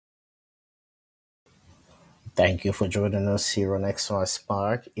Thank you for joining us here on XY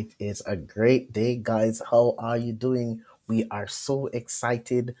Spark. It is a great day, guys. How are you doing? We are so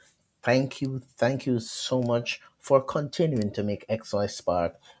excited. Thank you so much for continuing to make XY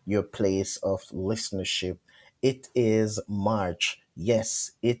Spark your place of listenership. It is March.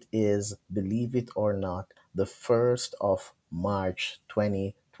 Yes, it is, believe it or not, the 1st of March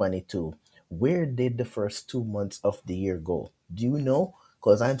 2022. Where did the first 2 months of the year go? Do you know?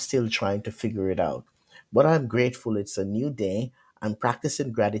 Because I'm still trying to figure it out. But I'm grateful it's a new day. I'm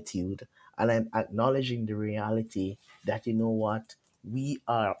practicing gratitude and I'm acknowledging the reality that, you know what, we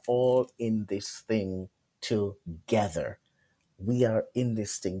are all in this thing together. We are in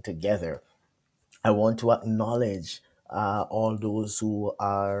this thing together. I want to acknowledge all those who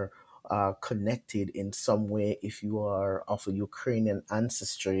are connected in some way. If you are of a Ukrainian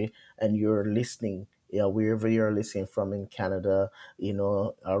ancestry and you're listening, wherever you're listening from in Canada,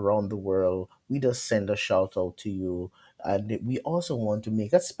 around the world, we just send a shout out to you. And we also want to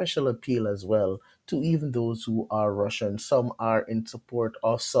make a special appeal as well to even those who are Russian. Some are in support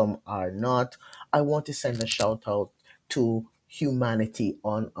of, some are not. I want to send a shout out to humanity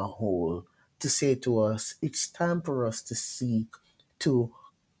on a whole to say to us, it's time for us to seek to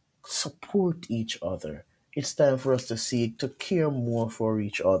support each other. It's time for us to seek to care more for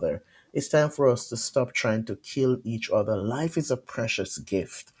each other. It's time for us to stop trying to kill each other. Life is a precious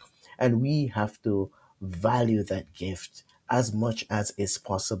gift, and we have to value that gift as much as is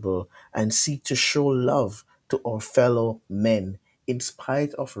possible and seek to show love to our fellow men in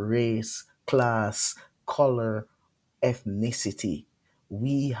spite of race, class, color, ethnicity.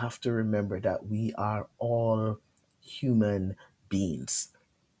 We have to remember that we are all human beings.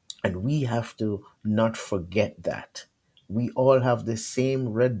 And we have to not forget that. We all have the same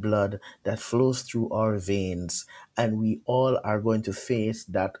red blood that flows through our veins, and we all are going to face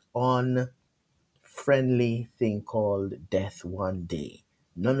that friendly thing called death one day.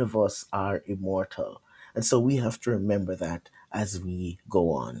 None of us are immortal. And so we have to remember that as we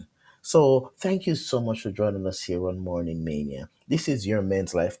go on. So thank you so much for joining us here on Morning Mania. This is your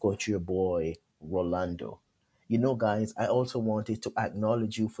men's life coach, your boy, Rolando. You know, guys, I also wanted to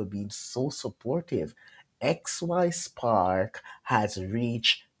acknowledge you for being so supportive. XY Spark has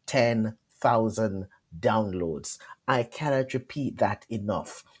reached 10,000 downloads. I cannot repeat that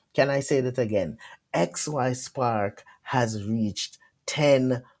enough. Can I say that again? XY Spark has reached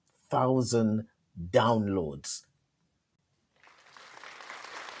 10,000 downloads.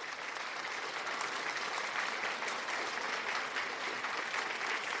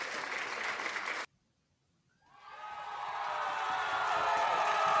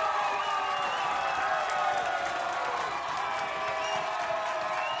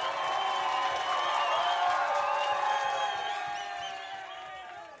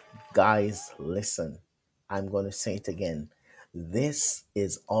 Guys, listen. I'm going to say it again. This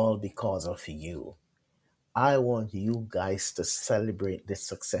is all because of you. I want you guys to celebrate this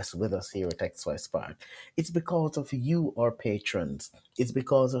success with us here at XY Spark. It's because of you, our patrons. It's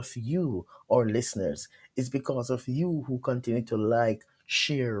because of you, our listeners. It's because of you who continue to like,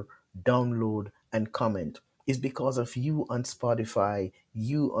 share, download, and comment. It's because of you on Spotify,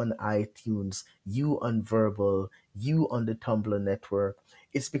 you on iTunes, you on Verbal, you on the Tumblr network.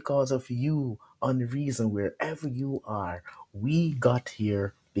 It's because of you on Reason, wherever you are. We got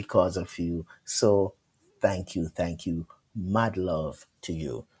here because of you. So thank you, thank you. Mad love to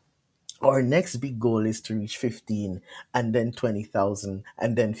you. Our next big goal is to reach 15 and then 20,000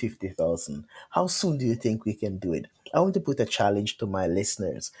 and then 50,000. How soon do you think we can do it? I want to put a challenge to my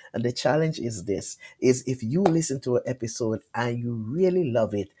listeners. And the challenge is this is if you listen to an episode and you really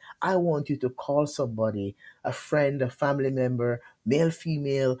love it, I want you to call somebody, a friend, a family member, male,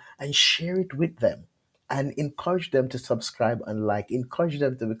 female, and share it with them and encourage them to subscribe and like, encourage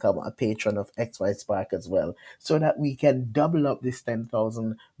them to become a patron of XY Spark as well, so that we can double up this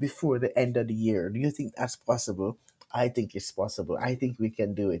 10,000 before the end of the year. Do you think that's possible? I think it's possible. I think we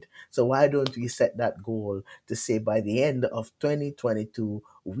can do it. So why don't we set that goal to say by the end of 2022,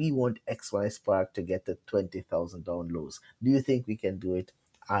 we want XY Spark to get to 20,000 downloads? Do you think we can do it?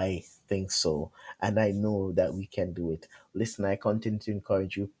 I think so. And I know that we can do it. Listen, I continue to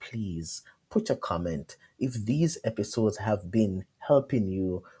encourage you, please put a comment. If these episodes have been helping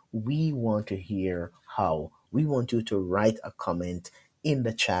you, we want to hear how. We want you to write a comment in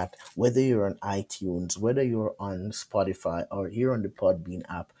the chat, whether you're on iTunes, whether you're on Spotify, or you're on the Podbean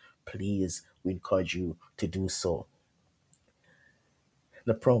app. Please, we encourage you to do so.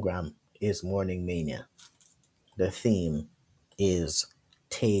 The program is Morning Mania. The theme is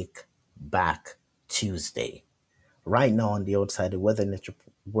Take Back Tuesday. Right now on the outside, the weather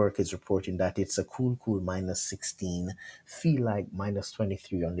work is reporting that it's a cool minus 16, feel like minus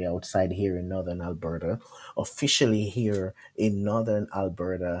 23 on the outside here in northern Alberta. Officially, here in northern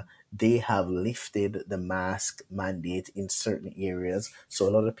Alberta, they have lifted the mask mandate in certain areas. So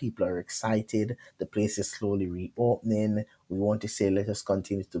a lot of people are excited. The place is slowly reopening. We want to say, let us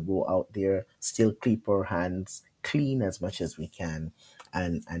continue to go out there, still keep our hands clean as much as we can,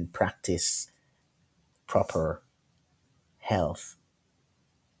 and practice proper health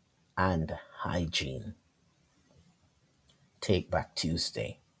and hygiene. Take Back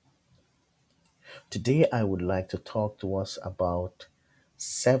Tuesday. Today, I would like to talk to us about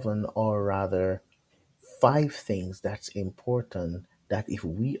seven, or rather, five things that's important that if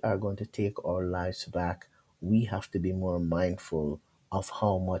we are going to take our lives back, we have to be more mindful of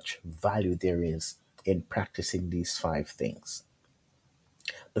how much value there is in practicing these five things.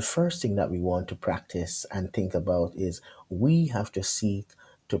 The first thing that we want to practice and think about is we have to seek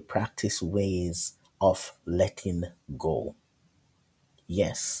to practice ways of letting go.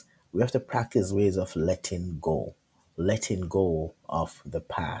 Yes, we have to practice ways of letting go of the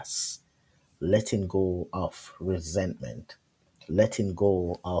past, letting go of resentment, letting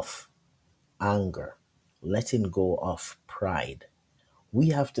go of anger, letting go of pride. We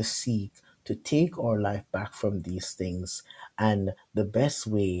have to seek to take our life back from these things. And the best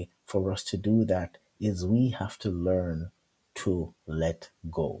way for us to do that is we have to learn to let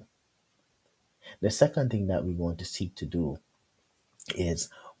go. The second thing that we want to seek to do is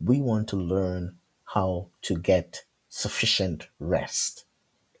we want to learn how to get sufficient rest.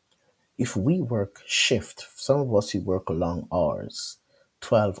 If we work shift, some of us we work long hours,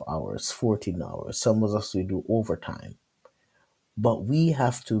 12 hours, 14 hours, some of us we do overtime. But we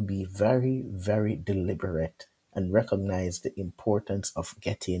have to be very, very deliberate and recognize the importance of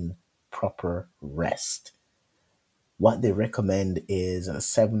getting proper rest. What they recommend is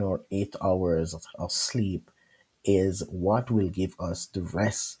 7 or 8 hours of sleep is what will give us the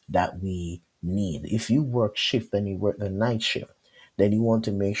rest that we need. If you work shift and you work the night shift, then you want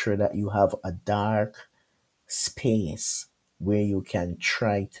to make sure that you have a dark space where you can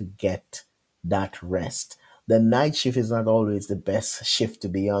try to get that rest. The night shift is not always the best shift to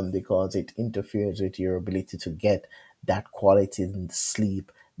be on because it interferes with your ability to get that quality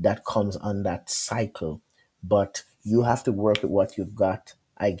sleep that comes on that cycle. But you have to work with what you've got.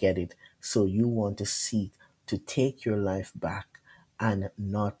 I get it. So you want to seek to take your life back and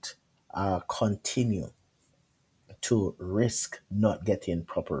not continue to risk not getting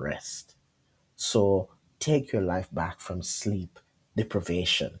proper rest. So take your life back from sleep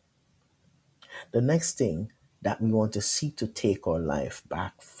deprivation. The next thing that we want to seek to take our life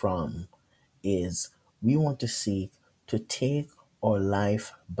back from is we want to seek to take our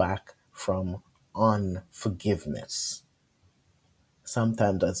life back from unforgiveness.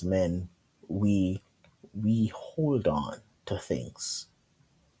 Sometimes as men, we we hold on to things.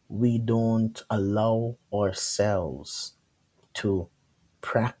 We don't allow ourselves to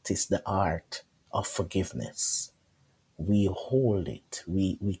practice the art of forgiveness. We hold it,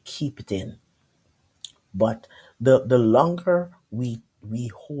 we keep it in. But the longer we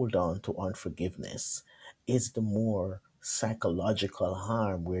hold on to unforgiveness is the more psychological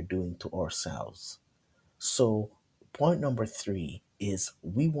harm we're doing to ourselves. So point number three is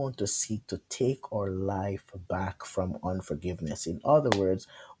we want to seek to take our life back from unforgiveness. In other words,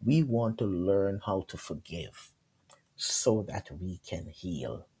 we want to learn how to forgive so that we can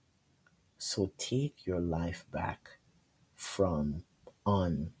heal. So take your life back from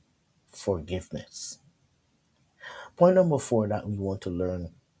unforgiveness. Point number four that we want to learn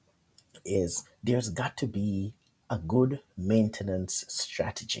is there's got to be a good maintenance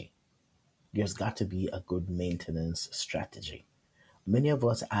strategy. There's got to be a good maintenance strategy. Many of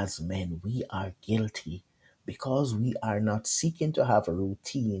us as men, we are guilty because we are not seeking to have a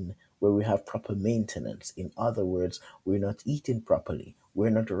routine where we have proper maintenance. In other words, we're not eating properly, we're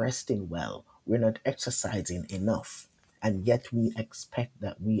not resting well, we're not exercising enough. And yet we expect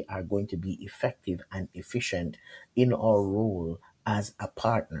that we are going to be effective and efficient in our role as a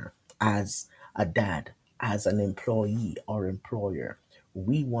partner, as a dad, as an employee or employer.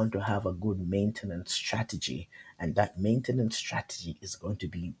 We want to have a good maintenance strategy, and that maintenance strategy is going to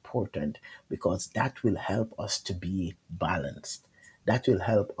be important because that will help us to be balanced. That will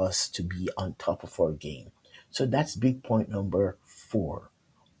help us to be on top of our game. So that's big point number four.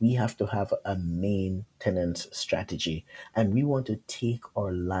 We have to have a maintenance strategy, and we want to take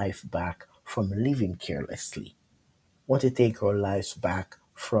our life back from living carelessly. Want to take our lives back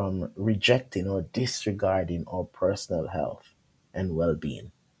from rejecting or disregarding our personal health and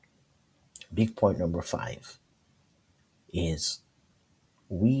well-being. Big point number five is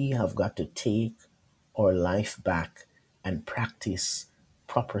We have got to take our life back and practice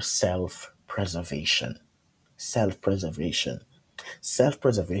proper self preservation. Self preservation. Self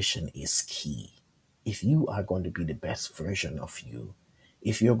preservation is key. If you are going to be the best version of you,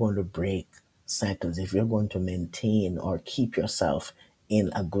 if you're going to break cycles, if you're going to maintain or keep yourself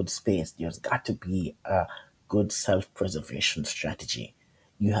in a good space, there's got to be a good self preservation strategy.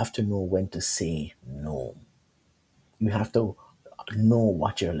 You have to know when to say no. You have to know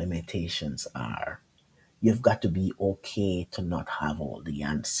what your limitations are. You've got to be okay to not have all the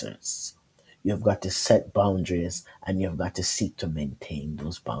answers. You've got to set boundaries and you've got to seek to maintain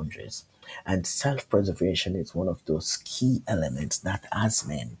those boundaries. And self preservation is one of those key elements that, as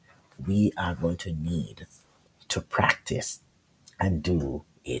men, we are going to need to practice and do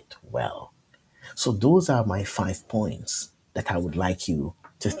it well. So, those are my 5 points that I would like you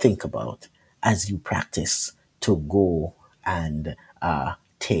to think about as you practice to go and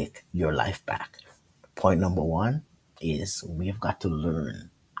take your life back. Point number one is we've got to learn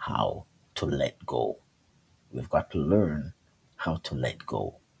how to let go. We've got to learn how to let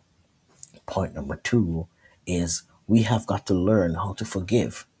go. Point number two is we have got to learn how to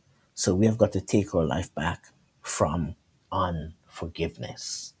forgive. So we have got to take our life back from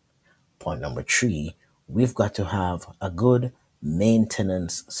unforgiveness. Point number three, we've got to have a good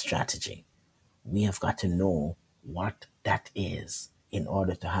maintenance strategy. We have got to know what that is in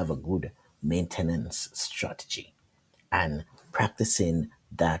order to have a good maintenance strategy. And practicing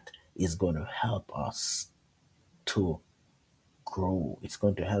that is going to help us to grow. It's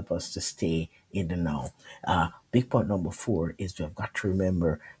going to help us to stay in the now. Big point number four is we've got to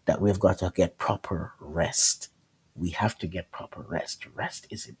remember that we've got to get proper rest. We have to get proper rest. Rest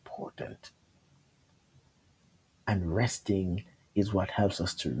is important. And resting is what helps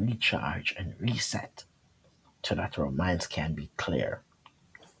us to recharge and reset so that our minds can be clear.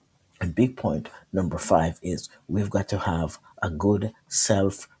 And big point number five is we've got to have a good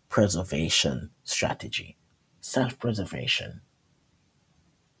self preservation strategy. Self preservation,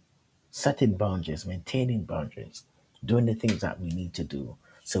 setting boundaries, maintaining boundaries, doing the things that we need to do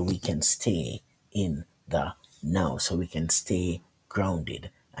so we can stay in the now, so we can stay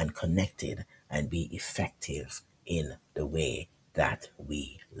grounded and connected and be effective in the way that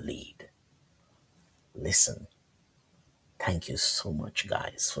we lead. Listen, thank you so much,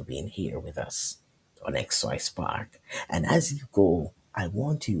 guys, for being here with us on XY Spark. And as you go, I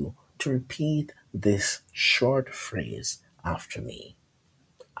want you to repeat this short phrase after me.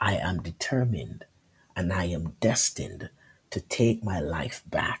 I am determined and I am destined to take my life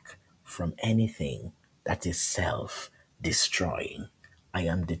back from anything that is self destroying. I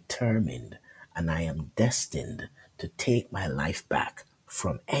am determined and I am destined to take my life back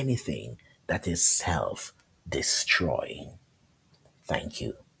from anything that is self destroying. Thank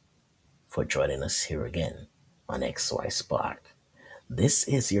you for joining us here again on XY Spark. This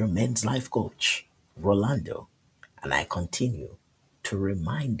is your men's life coach, Rolando, and I continue to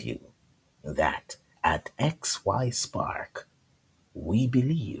remind you that at XY Spark, we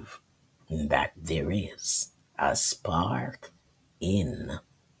believe that there is a spark in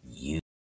you.